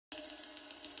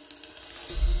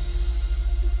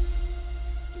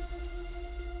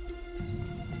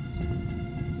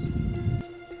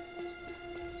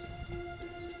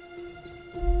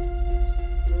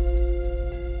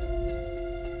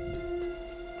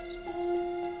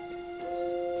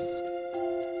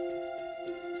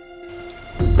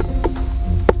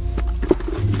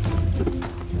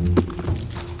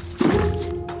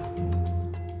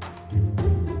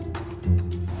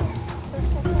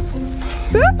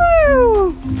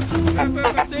Boo-boo!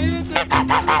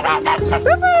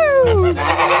 Boo-boo!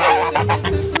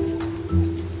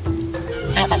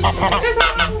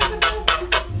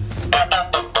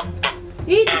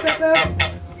 Eat, Boo-boo!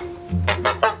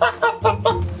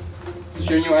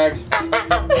 Shooting your eggs.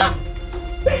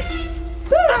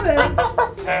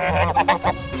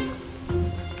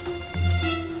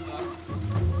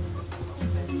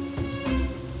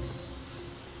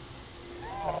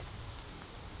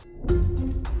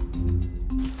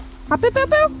 Happy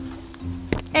Boo-boo?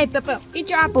 Hey Boo-boo, eat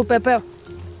your apple, Boo-boo.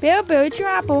 Boo-boo, eat your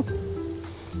apple.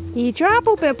 Eat your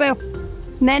apple, Boo-boo.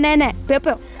 No, no, no,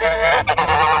 Boo-boo.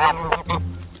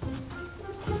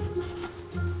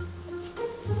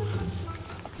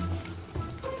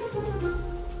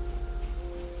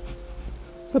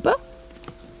 Boo-boo?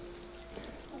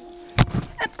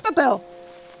 Boo-boo.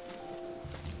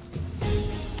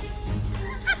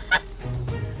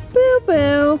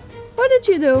 Boo-boo, what did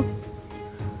you do?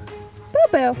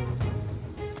 Boo-boo.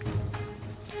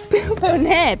 Boo-boo,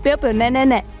 nè, Boo-boo, nè, nè,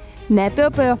 nè. Nè,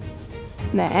 Boo-boo.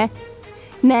 Nè.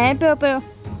 Nè, Boo-boo.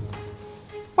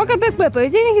 Look at Big Boo-boo,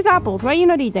 he's eating his apples. Why are you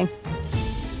not eating?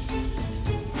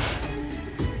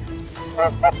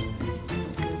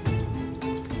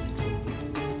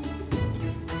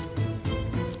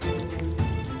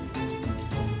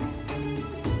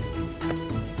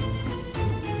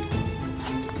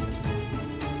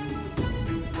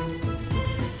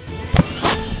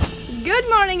 Good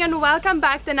morning and welcome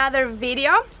back to another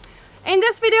video. In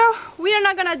this video we are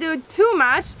not gonna do too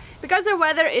much because the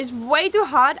weather is way too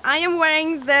hot. I am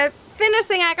wearing the thinnest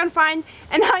thing I can find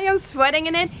and I am sweating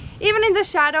in it, even in the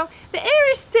shadow. The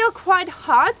air is still quite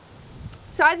hot.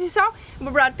 So as you saw, we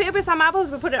brought Pippi some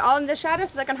apples, we put it all in the shadow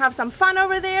so they can have some fun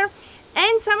over there.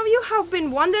 And some of you have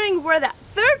been wondering where the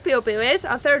third Pippi is,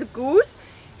 our third goose.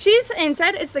 She's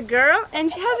inside, it's the girl,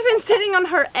 and she has been sitting on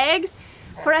her eggs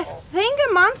for I think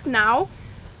a month now.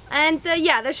 And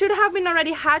yeah, they should have been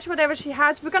already hatched, whatever she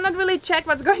has. We cannot really check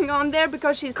what's going on there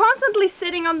because she's constantly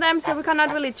sitting on them, so we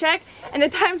cannot really check. And the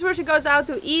times where she goes out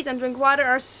to eat and drink water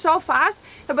are so fast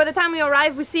that by the time we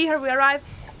arrive, we see her, we arrive,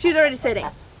 she's already sitting.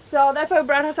 So that's why we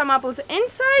brought her some apples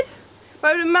inside,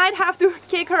 but we might have to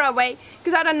kick her away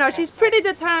because I don't know, she's pretty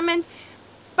determined,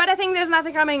 but I think there's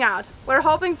nothing coming out. We're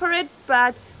hoping for it,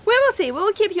 but we will see.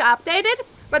 We'll keep you updated.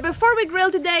 But before we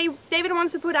grill today, David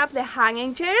wants to put up the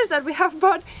hanging chairs that we have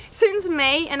bought since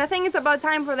May, and I think it's about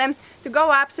time for them to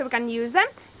go up so we can use them.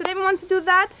 So David wants to do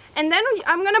that, and then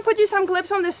I'm gonna put you some clips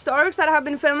from the storks that I have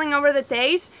been filming over the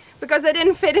days because they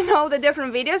didn't fit in all the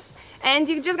different videos, and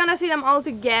you're just gonna see them all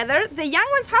together. The young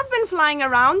ones have been flying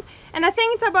around, and I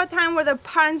think it's about time where the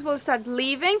parents will start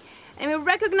leaving. And we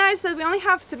recognize that we only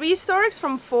have 3 storks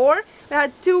from 4. We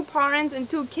had 2 parents and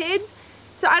 2 kids.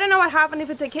 So I don't know what happened, if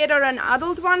it's a kid or an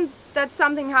adult one, that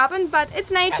something happened, but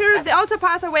it's nature. They also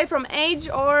pass away from age,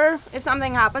 or if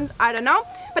something happens, I don't know.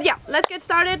 But yeah, let's get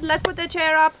started. Let's put the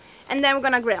chair up and then we're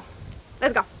gonna grill.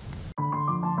 Let's go.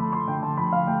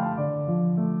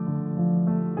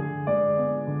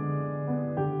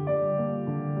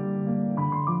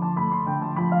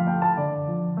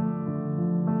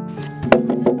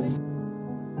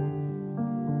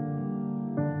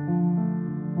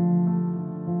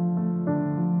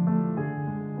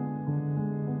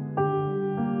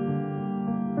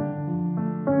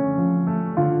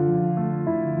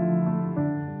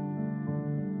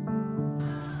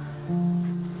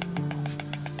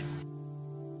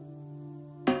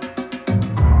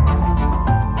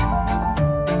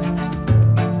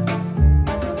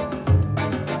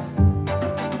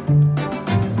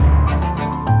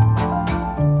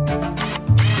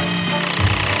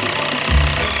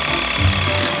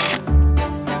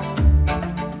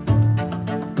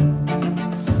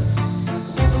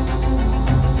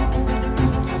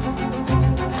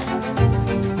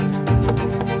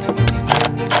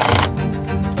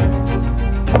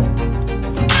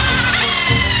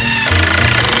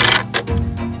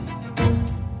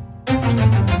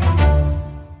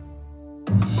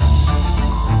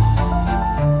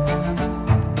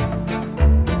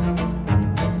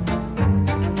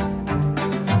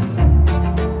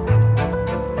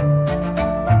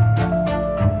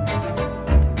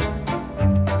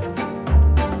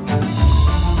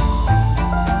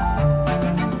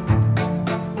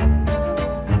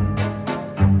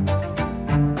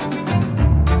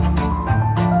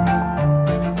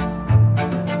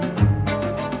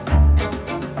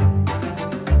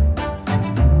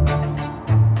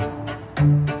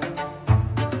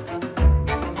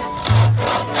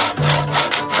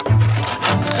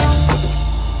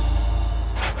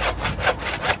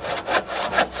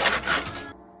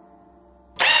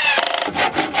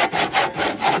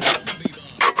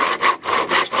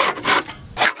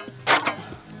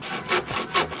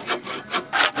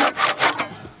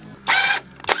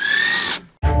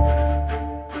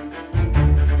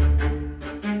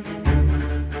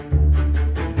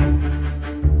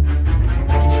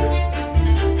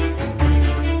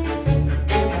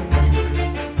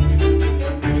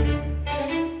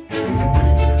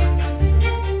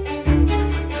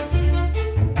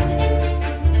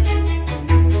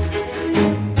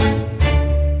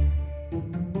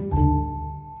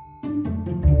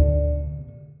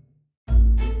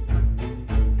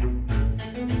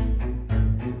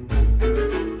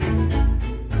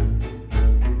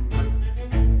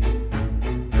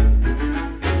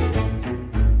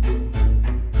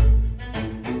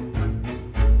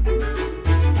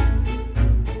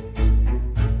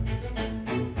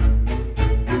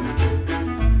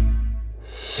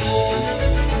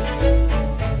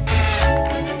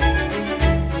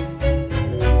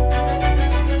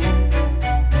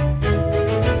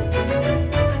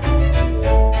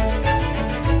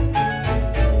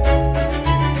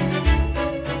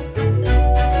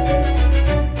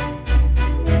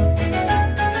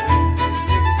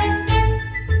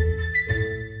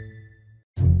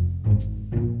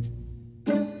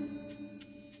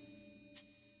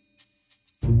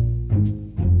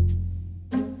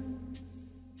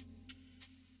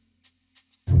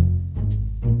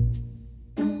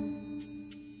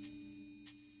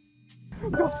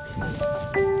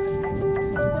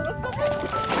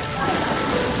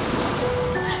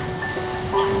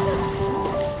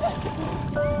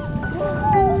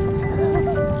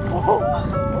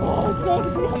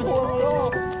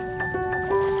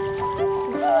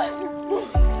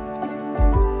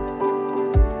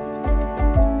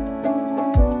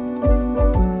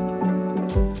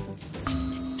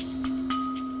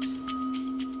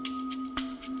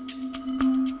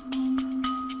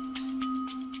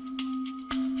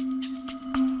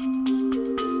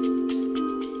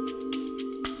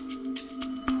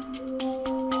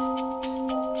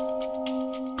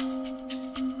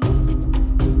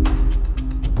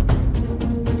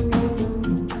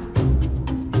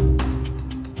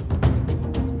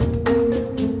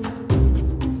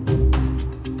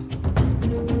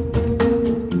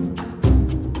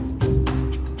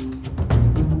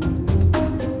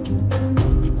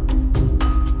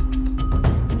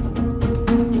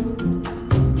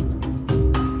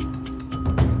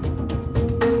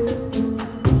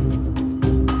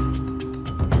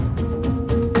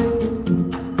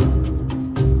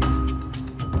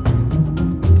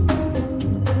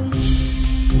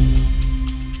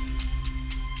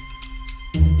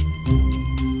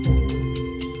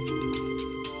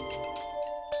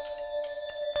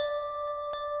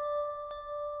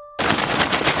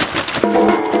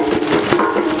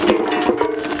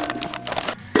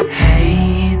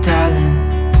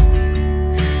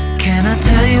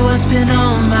 what's been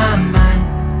on my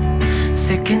mind.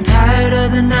 Sick and tired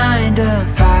of the 9 to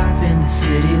 5 in the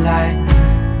city life.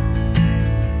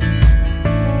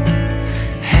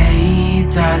 Hey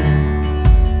darling,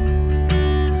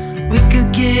 we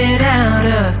could get out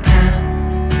of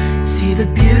town, see the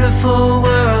beautiful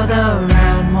world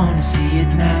around, wanna see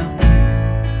it now.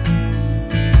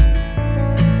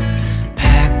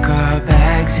 Pack our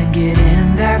bags and get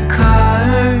in that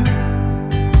car,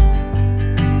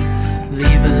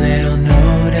 leave a little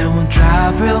note and we'll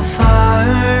drive real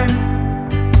far.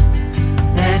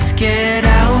 Let's get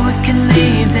out, we can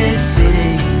leave this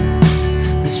city.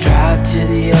 Let's drive to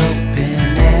the open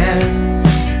air.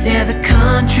 Yeah, the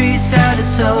countryside is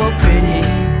so pretty,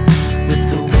 with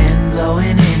the wind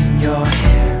blowing in your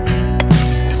hair.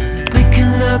 We can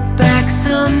look back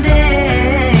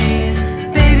someday,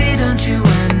 baby, don't you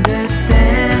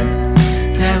understand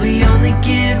that we only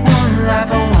get one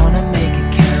life? I wanna make it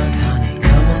count, honey,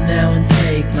 come on now and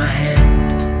take my hand.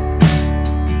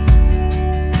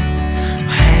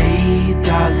 Hey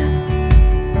darling,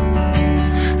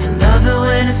 I love it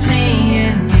when it's me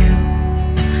and you,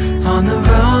 on the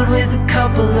road with a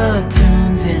couple of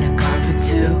tunes in a car for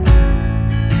two.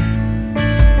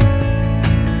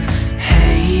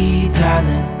 Hey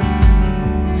darling,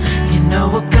 you know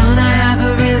we're gonna have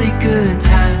a really good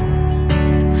time,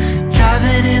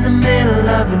 driving in the middle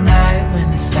of the night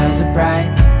when the stars are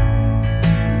bright.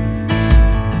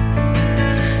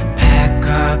 Pack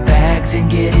our bags and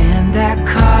get in that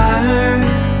car,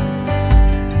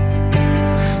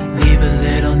 leave a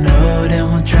little note and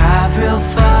we'll drive real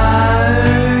far.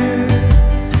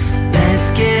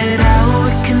 Let's get out,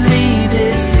 we can leave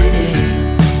this city.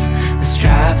 Let's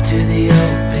drive to the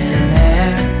open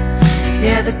air.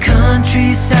 Yeah, the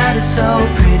countryside is so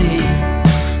pretty,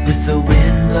 with the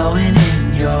wind blowing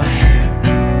in your hair.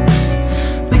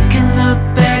 We can look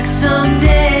back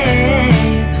someday,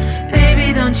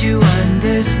 baby, don't you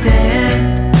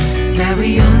understand that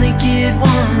we only get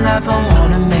one life? I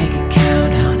wanna make it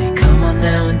count, honey, come on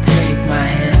now and take my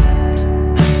hand.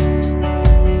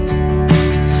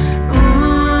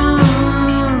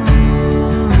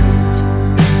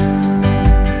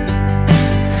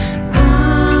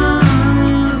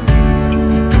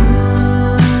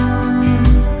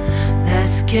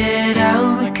 Get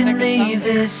out, we can leave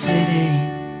this city.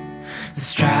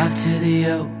 Let's drive to the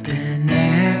open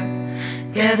air.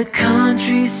 Yeah, the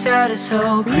countryside is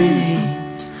so pretty,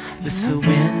 with the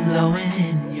wind blowing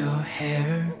in